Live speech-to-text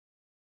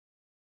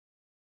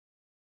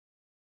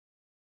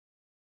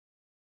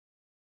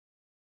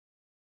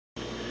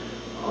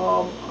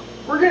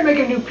we're going to make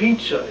a new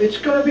pizza. It's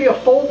going to be a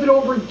folded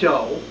over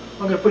dough.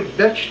 I'm going to put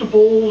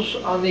vegetables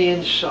on the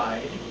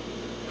inside,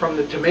 from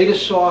the tomato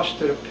sauce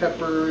to the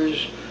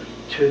peppers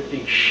to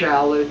the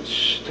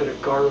shallots to the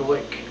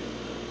garlic,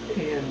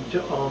 and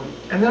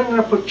then I'm going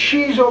to put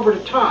cheese over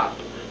the top,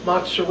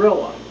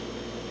 mozzarella.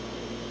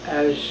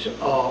 As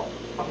I'm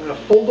going to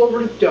fold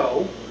over the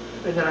dough,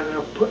 and then I'm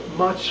going to put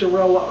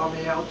mozzarella on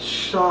the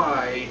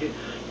outside,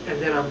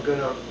 and then I'm going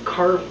to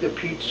carve the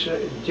pizza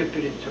and dip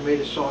it in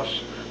tomato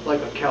sauce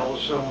like a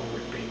calzone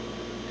would be.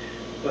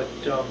 But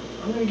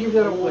I'm going to give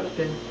that a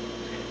lifting.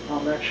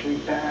 I'm actually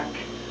back,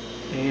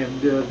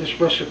 and this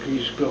recipe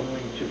is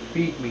going to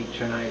feed me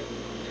tonight.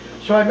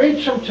 So I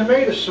made some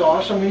tomato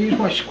sauce. I'm going to use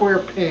my square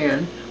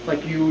pan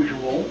like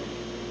usual,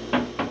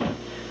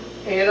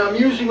 and I'm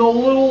using a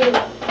little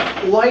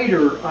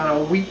lighter on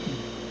a wheat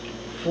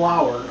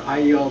flour.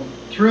 I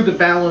threw the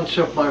balance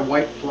of my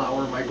white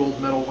flour, my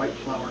gold medal white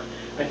flour.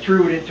 I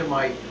threw it into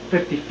my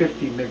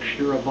 50-50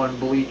 mixture of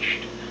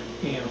unbleached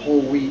and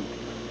whole wheat.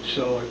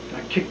 So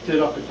I kicked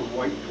it up at the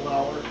white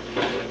flour,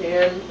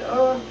 and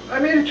I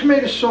made a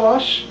tomato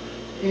sauce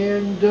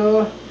and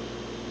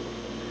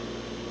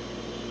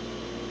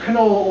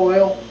canola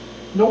oil,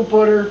 no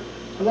butter.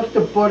 I left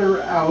the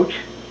butter out.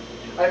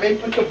 I may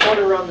put the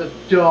butter on the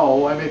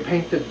dough. I may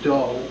paint the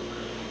dough,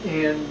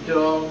 and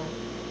I'm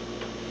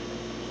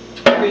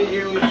going to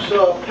use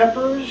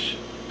peppers.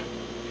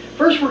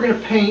 First, we're going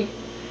to paint.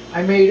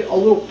 I made a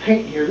little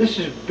paint here. This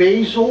is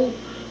basil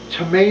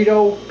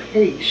tomato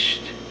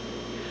paste.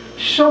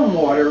 Some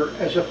water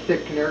as a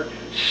thickener,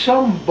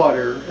 some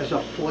butter as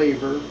a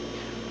flavor,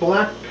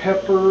 black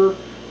pepper,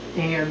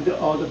 and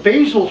the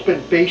basil's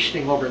been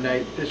basting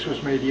overnight. This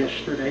was made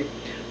yesterday.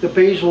 The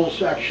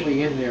basil's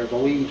actually in there. The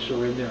leaves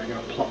are in there. I'm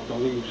going to pluck the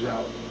leaves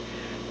out.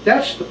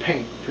 That's the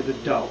paint for the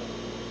dough.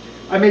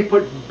 I may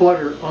put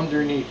butter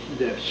underneath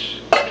this.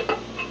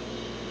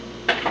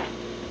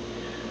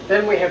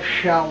 Then we have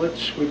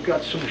shallots. We've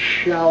got some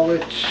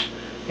shallots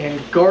and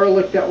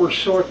garlic that were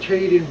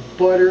sauteed in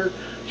butter.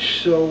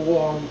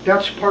 So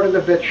that's part of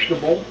the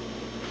vegetable.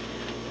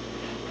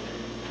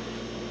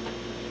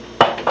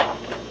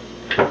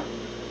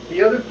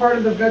 The other part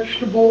of the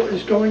vegetable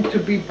is going to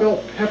be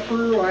bell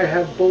pepper. I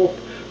have both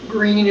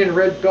green and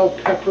red bell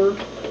pepper.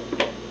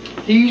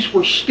 These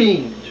were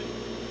steamed,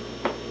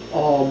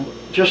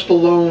 just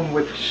alone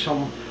with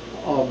some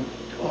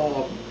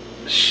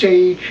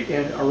sage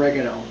and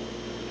oregano.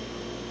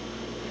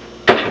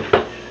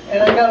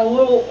 And I got a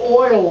little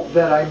oil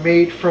that I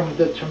made from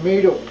the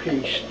tomato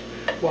paste.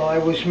 While I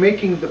was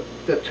making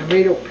the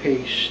tomato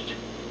paste,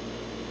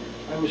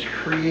 I was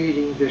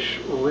creating this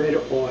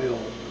red oil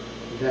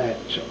that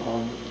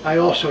I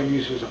also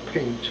use as a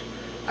paint.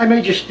 I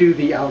may just do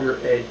the outer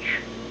edge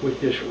with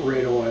this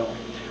red oil,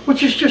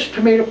 which is just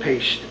tomato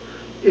paste.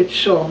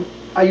 It's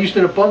I used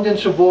an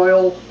abundance of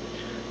oil.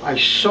 I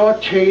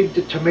sauteed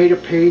the tomato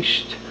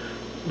paste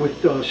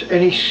with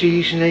any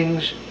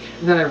seasonings,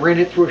 and then I ran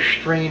it through a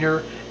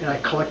strainer, and I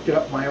collected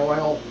up my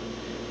oil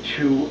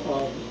to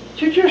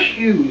just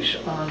use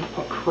on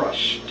a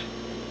crust,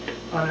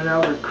 on an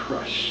outer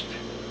crust,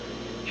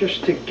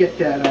 just to get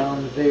that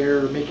on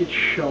there, make it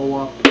show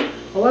up.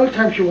 A lot of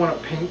times you want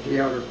to paint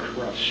the outer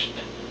crust.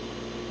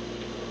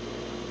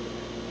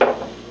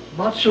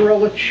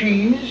 Mozzarella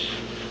cheese.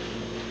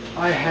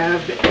 I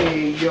have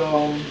a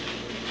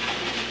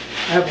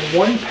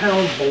 1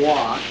 pound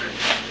block.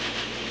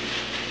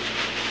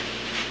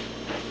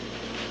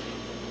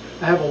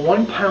 I have a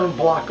 1 pound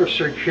block of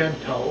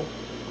Sargento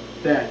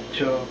that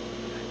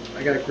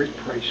I got a great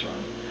price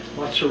on.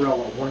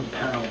 Mozzarella, 1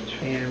 pound.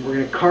 And we're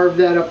going to carve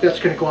that up. That's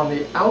going to go on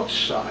the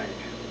outside,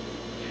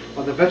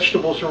 while the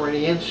vegetables are on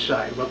the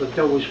inside, while the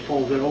dough is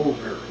folded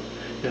over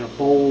in a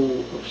bowl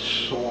of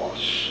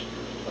sauce,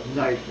 a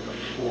knife and a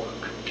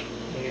fork.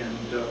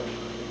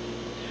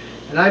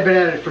 And I've been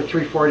at it for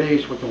 3-4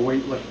 days with the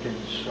weightlifting.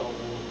 So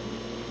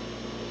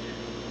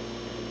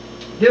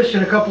this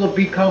and a couple of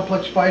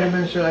B-complex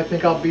vitamins, and I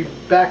think I'll be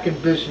back in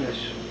business.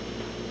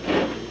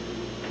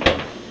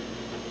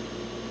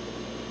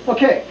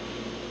 Okay,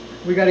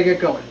 we got to get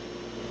going.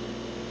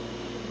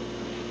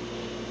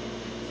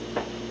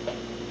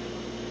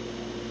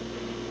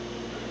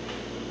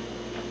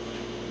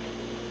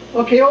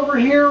 Okay, over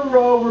here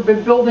we've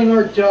been building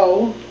our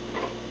dough.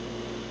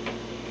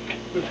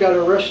 We've got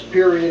a rest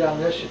period on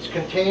this. It's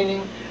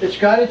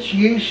got its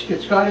yeast,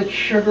 it's got its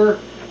sugar,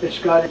 it's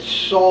got its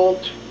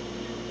salt,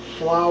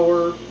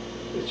 flour,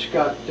 it's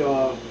got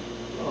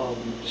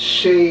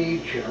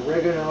sage and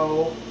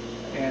oregano,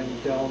 and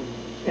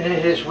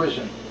it has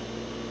risen.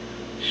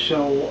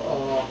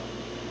 So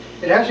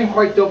it hasn't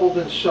quite doubled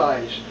in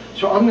size.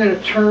 So I'm going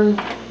to turn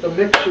the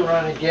mixer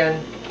on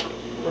again.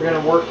 We're going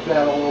to work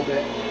that a little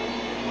bit.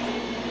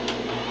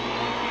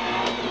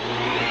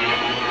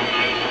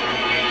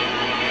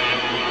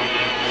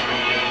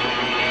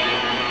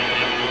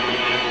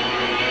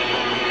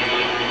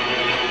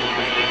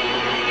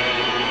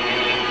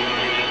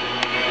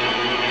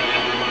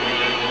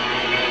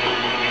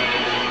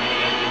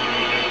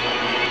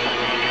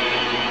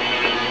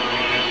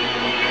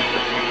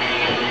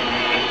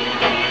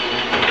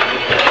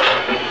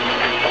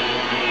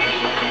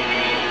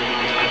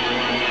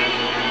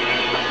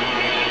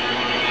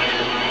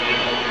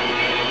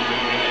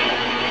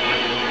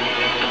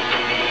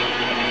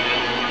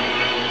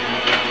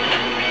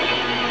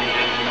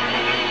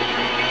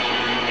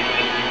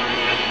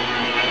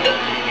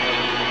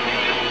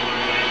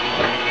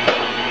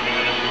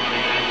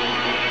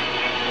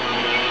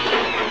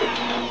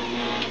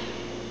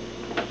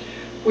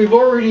 we've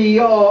already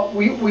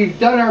we've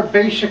done our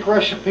basic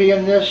recipe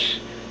in this,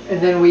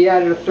 and then we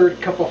added a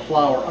 1/3 cup of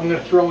flour. I'm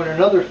going to throw in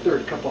another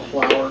 1/3 cup of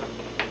flour.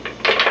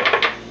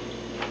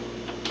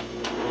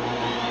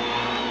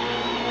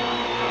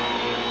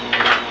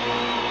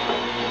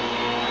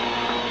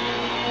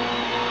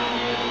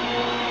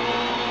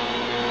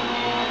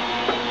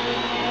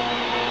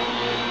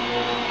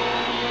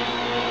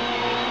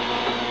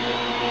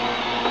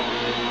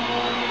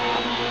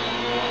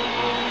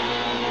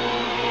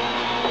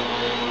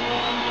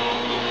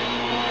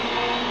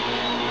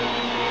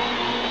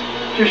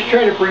 Just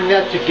try to bring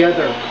that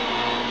together.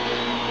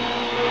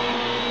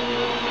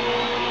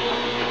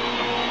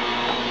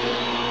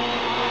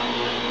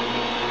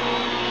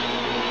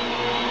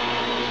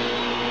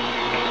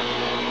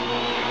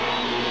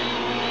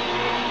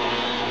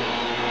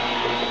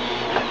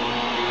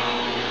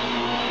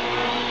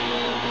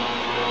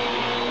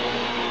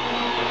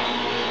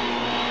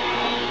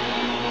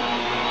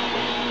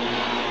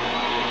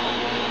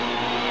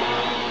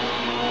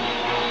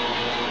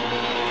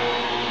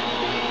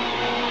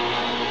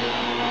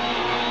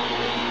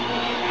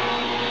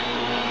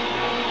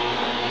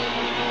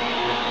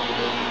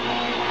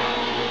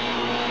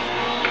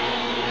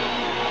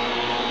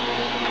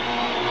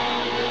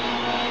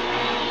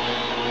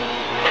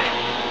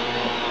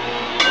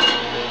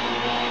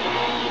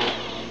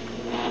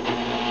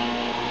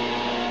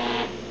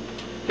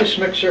 This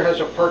mixer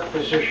has a park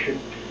position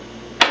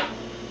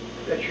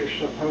that you're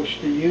supposed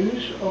to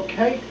use.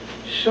 Okay,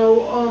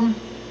 so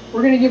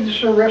we're going to give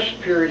this a rest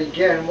period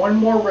again. One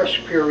more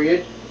rest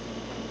period.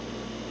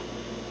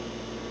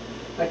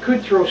 I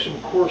could throw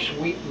some coarse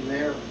wheat in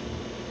there.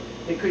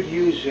 They could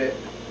use it.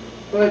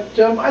 But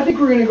I think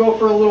we're going to go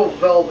for a little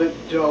velvet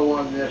dough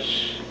on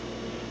this.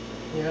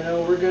 You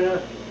know, we're going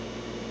to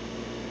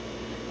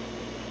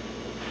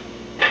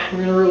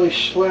really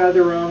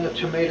slather on the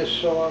tomato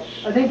sauce.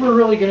 I think we're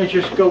really going to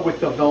just go with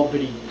the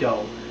velvety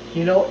dough.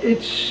 You know,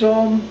 it's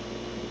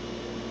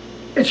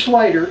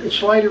lighter.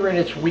 It's lighter in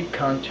its wheat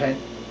content.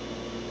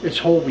 It's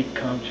whole wheat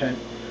content.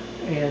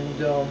 And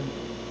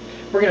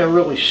we're going to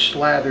really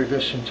slather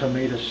this in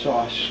tomato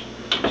sauce.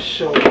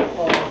 So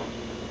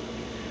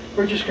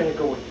we're just going to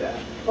go with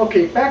that.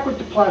 Okay, back with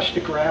the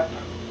plastic wrap.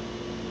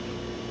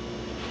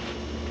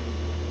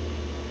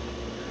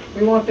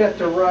 We want that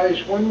to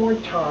rise one more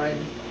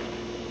time,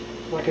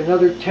 like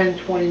another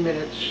 10-20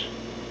 minutes.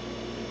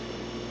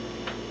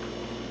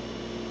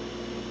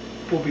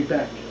 We'll be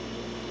back.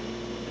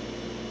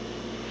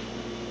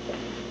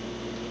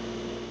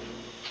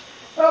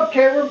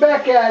 Okay, we're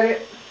back at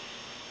it.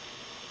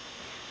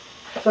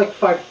 It's like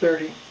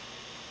 5:30.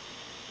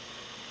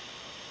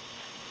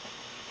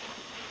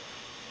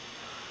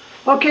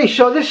 Okay,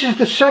 so this is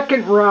the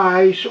second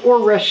rise or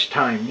rest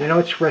time. You know,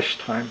 it's rest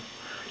time.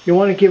 You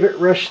want to give it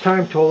rest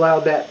time to allow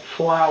that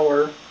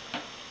flour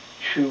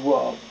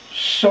to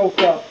soak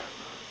up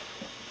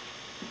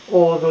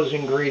all of those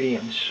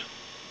ingredients.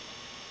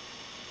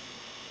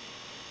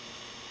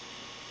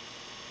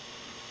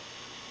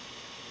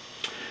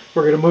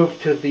 We're going to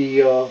move to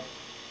the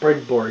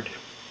breadboard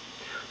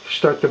to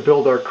start to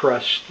build our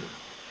crust.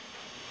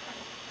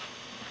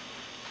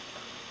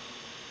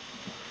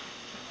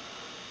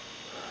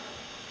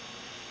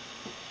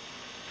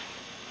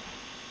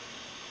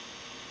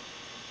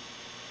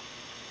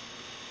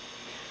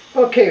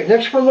 Okay,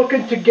 next we're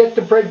looking to get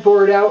the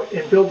breadboard out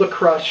and build the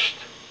crust.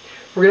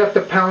 We're going to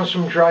have to pound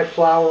some dry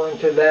flour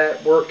into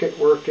that, work it,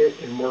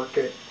 and work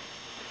it.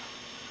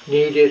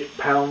 Knead it,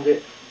 pound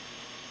it.